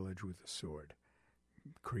through the village with a sword,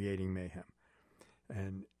 creating mayhem?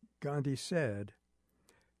 And Gandhi said,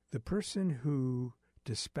 the person who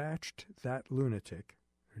dispatched that lunatic,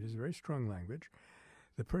 it is very strong language,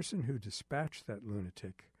 the person who dispatched that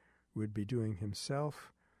lunatic would be doing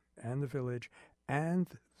himself and the village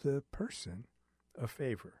and the person a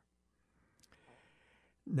favor.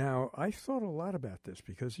 Now, I thought a lot about this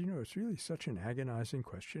because, it's really such an agonizing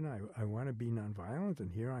question. I want to be nonviolent,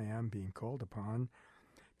 and here I am being called upon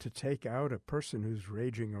to take out a person who's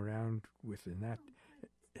raging around with, in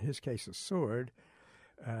his case, a sword.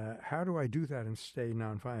 How do I do that and stay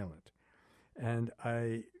nonviolent? And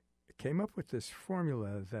I came up with this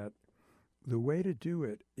formula that the way to do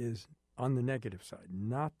it is on the negative side,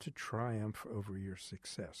 not to triumph over your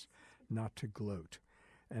success, not to gloat.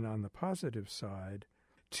 And on the positive side,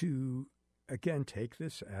 to, again, take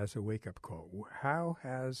this as a wake-up call. How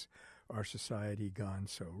has our society gone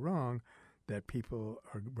so wrong that people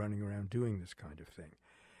are running around doing this kind of thing?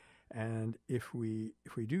 And if we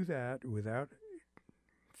do that without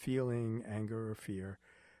feeling anger or fear,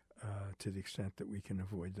 to the extent that we can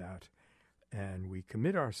avoid that, and we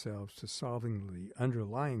commit ourselves to solving the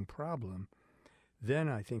underlying problem, then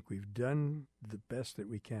I think we've done the best that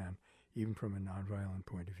we can, even from a nonviolent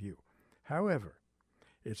point of view. However,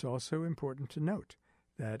 it's also important to note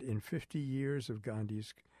that in 50 years of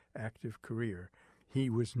Gandhi's active career, he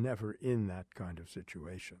was never in that kind of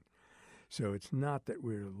situation. So it's not that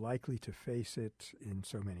we're likely to face it in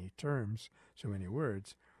so many terms, so many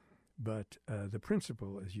words, but the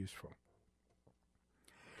principle is useful.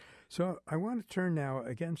 So I want to turn now,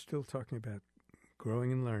 again, still talking about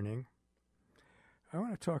growing and learning. I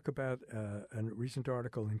want to talk about a recent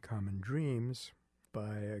article in Common Dreams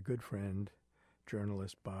by a good friend,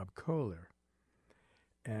 journalist Bob Kohler.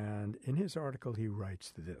 And in his article, he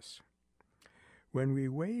writes this: when we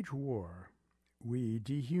wage war, we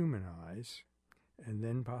dehumanize and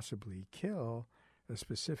then possibly kill a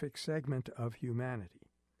specific segment of humanity.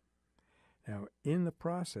 Now, in the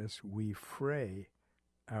process, we fray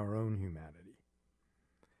our own humanity.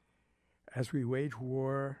 As we wage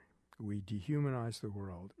war, we dehumanize the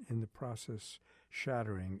world, in the process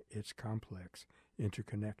shattering its complex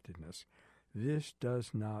interconnectedness. This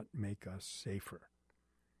does not make us safer.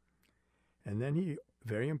 And then he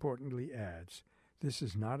very importantly adds, this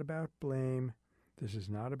is not about blame, this is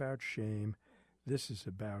not about shame, this is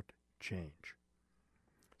about change.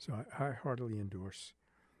 So I heartily endorse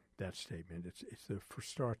that statement. It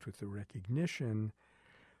starts with the recognition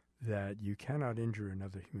that you cannot injure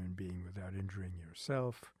another human being without injuring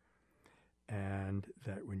yourself, and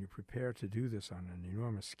that when you prepare to do this on an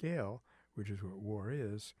enormous scale, which is what war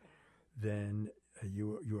is, then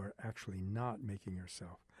you are actually not making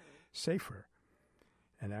yourself safer.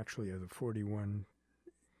 And actually, of the 41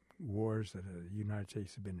 wars that the United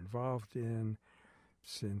States have been involved in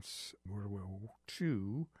since World War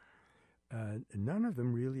II, none of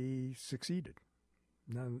them really succeeded.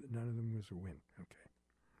 None of them was a win. Okay.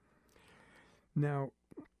 Now,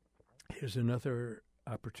 here's another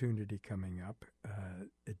opportunity coming up.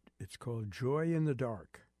 It's called Joy in the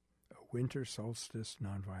Dark, a Winter Solstice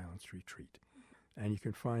Nonviolence Retreat. And you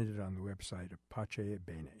can find it on the website of Pace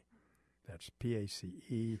Bene. That's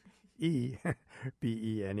Pacebene,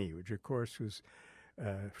 which, of course, was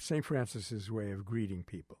St. Francis's way of greeting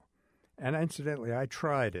people. And incidentally, I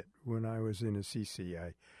tried it when I was in Assisi.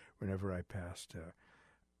 Whenever I passed a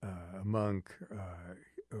monk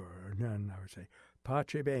or a nun, I would say,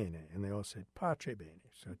 pace bene, and they all said pace bene,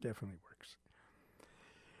 so it definitely works.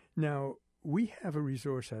 Now, we have a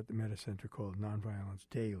resource at the Meta Center called Nonviolence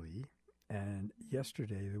Daily, and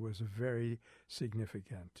yesterday there was a very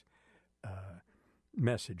significant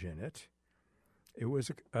message in it. It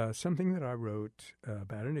was something that I wrote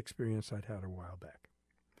about an experience I'd had a while back.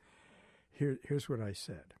 Here's what I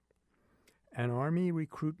said. An Army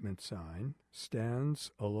recruitment sign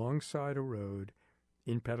stands alongside a road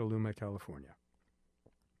in Petaluma, California.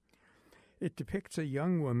 It depicts a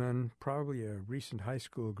young woman, probably a recent high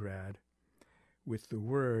school grad, with the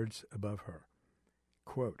words above her,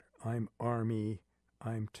 quote, "I'm Army,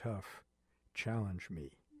 I'm tough, challenge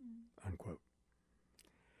me," unquote.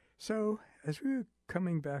 So, as we were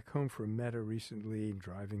coming back home from Meta recently,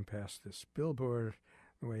 driving past this billboard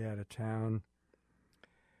on the way out of town,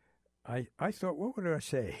 I thought, what would I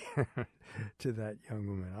say to that young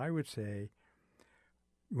woman? I would say,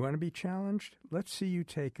 you want to be challenged? Let's see you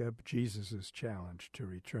take up Jesus' challenge to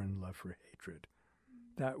return love for hatred.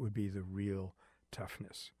 That would be the real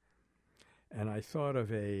toughness. And I thought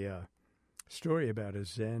of a story about a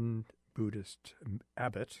Zen Buddhist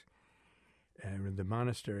abbot, and the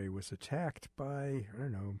monastery was attacked by,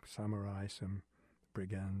 samurai, some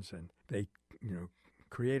brigands, and they,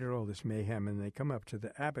 created all this mayhem, and they come up to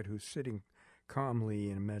the abbot who's sitting calmly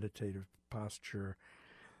in a meditative posture.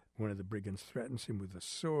 One of the brigands threatens him with a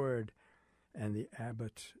sword, and the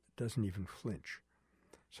abbot doesn't even flinch.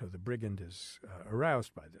 So the brigand is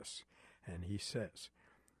aroused by this, and he says,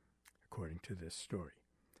 according to this story,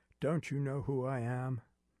 "Don't you know who I am?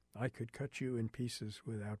 I could cut you in pieces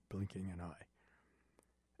without blinking an eye."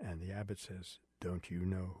 And the abbot says, "Don't you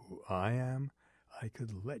know who I am? I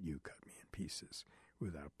could let you cut me in pieces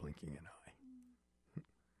without blinking an eye."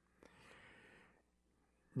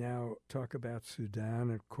 Now, talk about Sudan.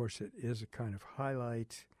 Of course, it is a kind of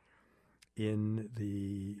highlight in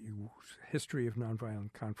the history of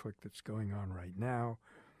nonviolent conflict that's going on right now.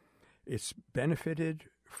 It's benefited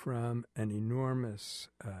from an enormous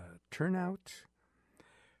turnout,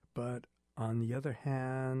 but on the other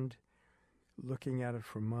hand, looking at it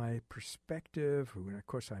from my perspective, and of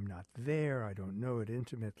course I'm not there, I don't know it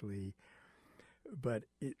intimately, but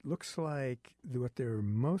it looks like what they're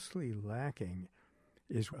mostly lacking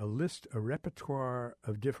is a repertoire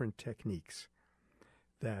of different techniques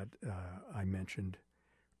that I mentioned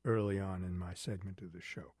early on in my segment of the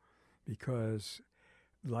show. Because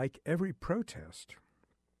like every protest,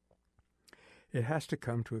 it has to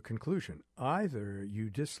come to a conclusion. Either you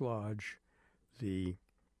dislodge the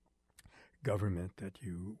government that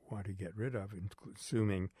you want to get rid of,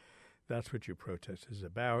 assuming that's what your protest is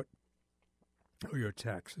about, or your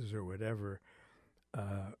taxes or whatever,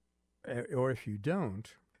 or if you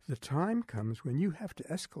don't, the time comes when you have to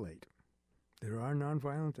escalate. There are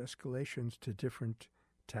nonviolent escalations to different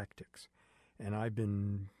tactics, and I've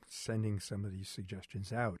been sending some of these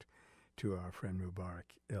suggestions out to our friend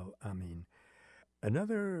Mubarak El Amin.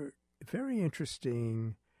 Another very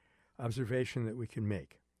interesting observation that we can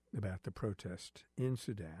make about the protest in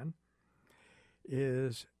Sudan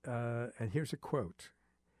is, and here's a quote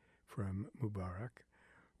from Mubarak,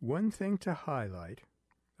 "One thing to highlight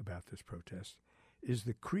about this protest is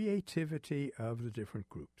the creativity of the different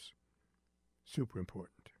groups." Super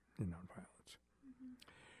important in nonviolence. Mm-hmm.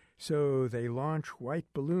 So they launch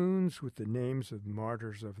white balloons with the names of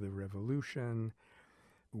martyrs of the revolution,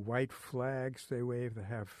 white flags they wave that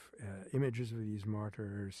have images of these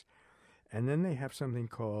martyrs, and then they have something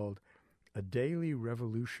called a daily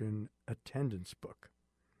revolution attendance book.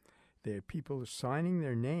 There are people signing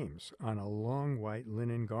their names on a long white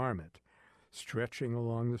linen garment stretching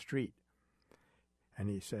along the street. And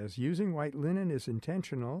he says, using white linen is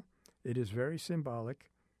intentional. It is very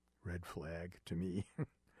symbolic. Red flag to me.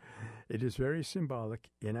 It is very symbolic.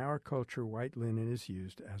 In our culture, white linen is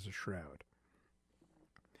used as a shroud.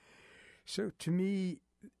 So to me,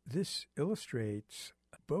 this illustrates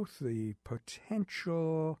both the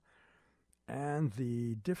potential and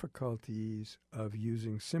the difficulties of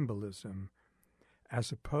using symbolism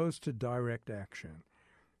as opposed to direct action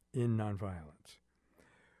in nonviolence.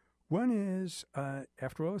 One is,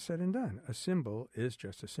 after all is said and done, a symbol is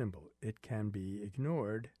just a symbol. It can be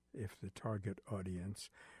ignored if the target audience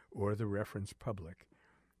or the reference public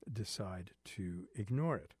decide to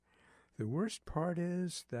ignore it. The worst part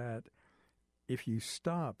is that if you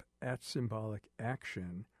stop at symbolic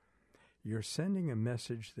action, you're sending a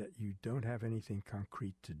message that you don't have anything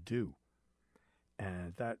concrete to do.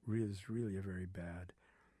 And that is really a very bad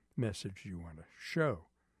message you want to show.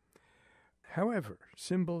 However,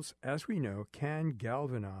 symbols, as we know, can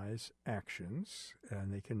galvanize actions,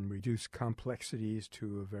 and they can reduce complexities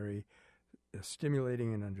to a very a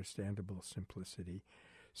stimulating and understandable simplicity.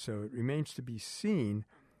 So it remains to be seen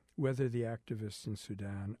whether the activists in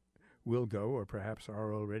Sudan will go, or perhaps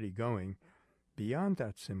are already going, beyond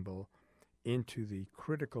that symbol into the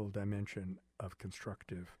critical dimension of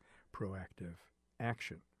constructive, proactive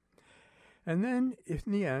action. And then, if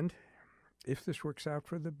in the end, if this works out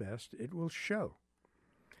for the best, it will show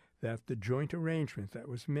that the joint arrangement that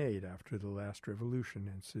was made after the last revolution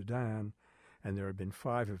in Sudan, and there have been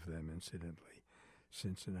 5 of them, incidentally,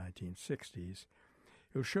 since the 1960s,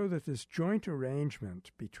 it will show that this joint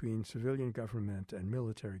arrangement between civilian government and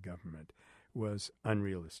military government was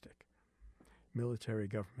unrealistic. Military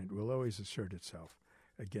government will always assert itself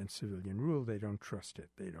against civilian rule. They don't trust it.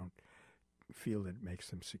 They don't feel that it makes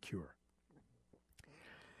them secure.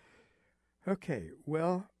 Okay,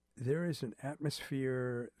 well, there is an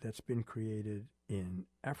atmosphere that's been created in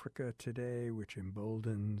Africa today which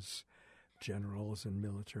emboldens generals and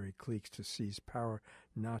military cliques to seize power,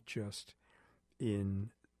 not just in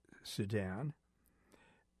Sudan.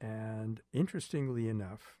 And interestingly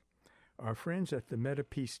enough, our friends at the Meta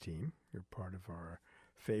Peace Team, you're part of our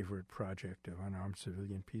favorite project of unarmed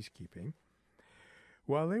civilian peacekeeping,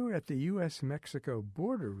 while they were at the U.S.-Mexico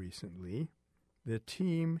border recently, the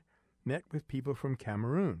team met with people from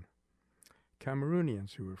Cameroon,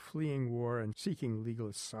 Cameroonians who were fleeing war and seeking legal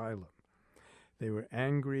asylum. They were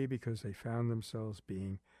angry because they found themselves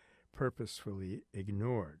being purposefully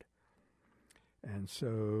ignored. And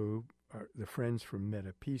so the friends from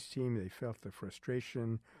Meta Peace Team, they felt the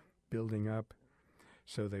frustration building up.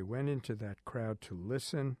 So they went into that crowd to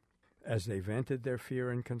listen. As they vented their fear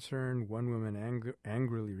and concern, one woman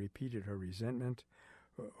angrily repeated her resentment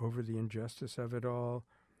over the injustice of it all.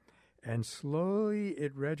 And slowly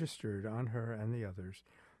it registered on her and the others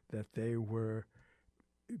that they were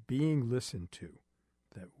being listened to,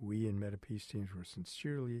 that we in Meta Peace Teams were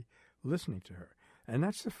sincerely listening to her. And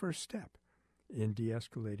that's the first step in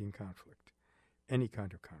de-escalating conflict, any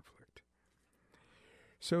kind of conflict.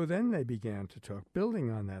 So then they began to talk, building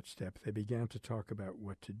on that step, they began to talk about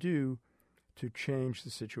what to do to change the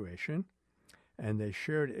situation, and they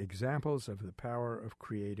shared examples of the power of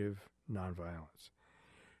creative nonviolence.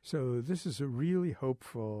 So this is a really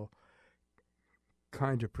hopeful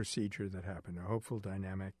kind of procedure that happened, a hopeful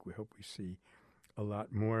dynamic. We hope we see a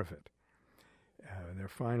lot more of it. Their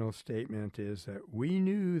final statement is that we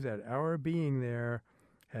knew that our being there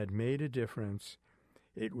had made a difference.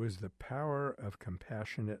 It was the power of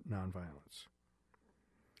compassionate nonviolence.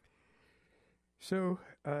 So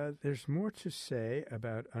there's more to say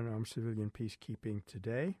about unarmed civilian peacekeeping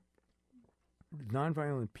today.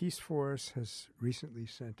 Nonviolent Peace Force has recently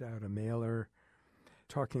sent out a mailer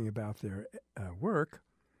talking about their work,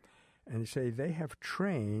 and they say they have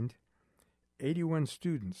trained 81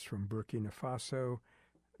 students from Burkina Faso,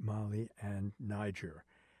 Mali, and Niger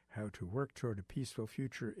how to work toward a peaceful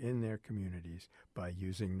future in their communities by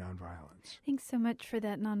using nonviolence. Thanks so much for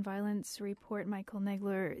that nonviolence report, Michael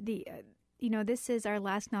Negler. This is our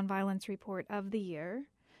last nonviolence report of the year.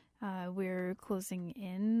 We're closing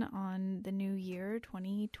in on the new year,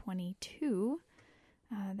 2022,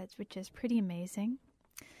 which is pretty amazing.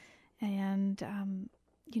 And,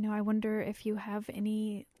 I wonder if you have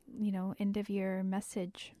any, end-of-year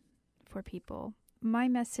message for people. My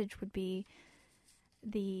message would be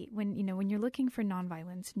when you're looking for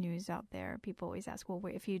nonviolence news out there, people always ask, well,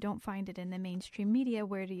 if you don't find it in the mainstream media,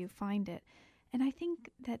 where do you find it? And I think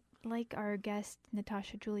that, like our guest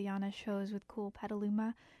Natasha Juliana shows with Cool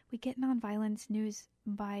Petaluma, we get nonviolence news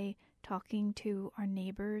by talking to our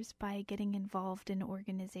neighbors, by getting involved in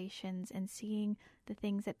organizations and seeing the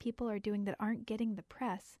things that people are doing that aren't getting the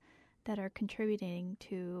press, that are contributing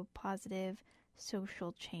to positive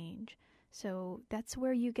social change. So that's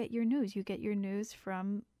where you get your news. You get your news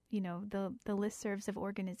from, the listservs of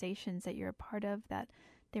organizations that you're a part of, that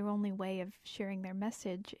their only way of sharing their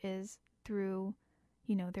message is through,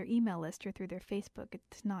 their email list or through their Facebook.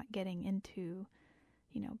 It's not getting into,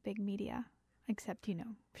 big media, except,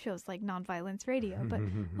 shows like Nonviolence Radio. But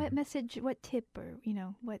what message, what tip, or,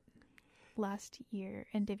 what last year,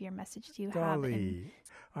 end of year message do you have?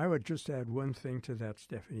 I would just add one thing to that,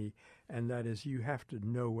 Stephanie, and that is you have to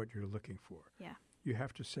know what you're looking for. Yeah. You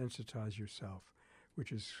have to sensitize yourself,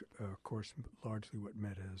 which is, of course, largely what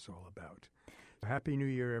Meta is all about. Happy New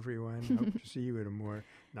Year, everyone. Hope to see you in a more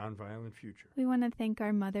nonviolent future. We want to thank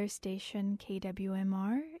our mother station,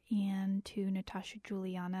 KWMR, and to Natasha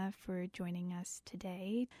Juliana for joining us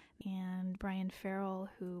today, and Brian Farrell,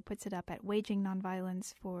 who puts it up at Waging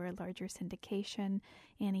Nonviolence for larger syndication,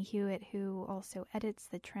 Annie Hewitt, who also edits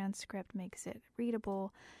the transcript, makes it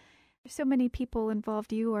readable. There's so many people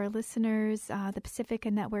involved, you, our listeners, the Pacifica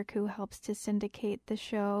Network who helps to syndicate the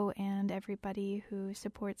show, and everybody who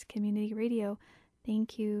supports community radio.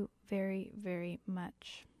 Thank you very, very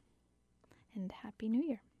much. And Happy New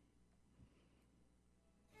Year.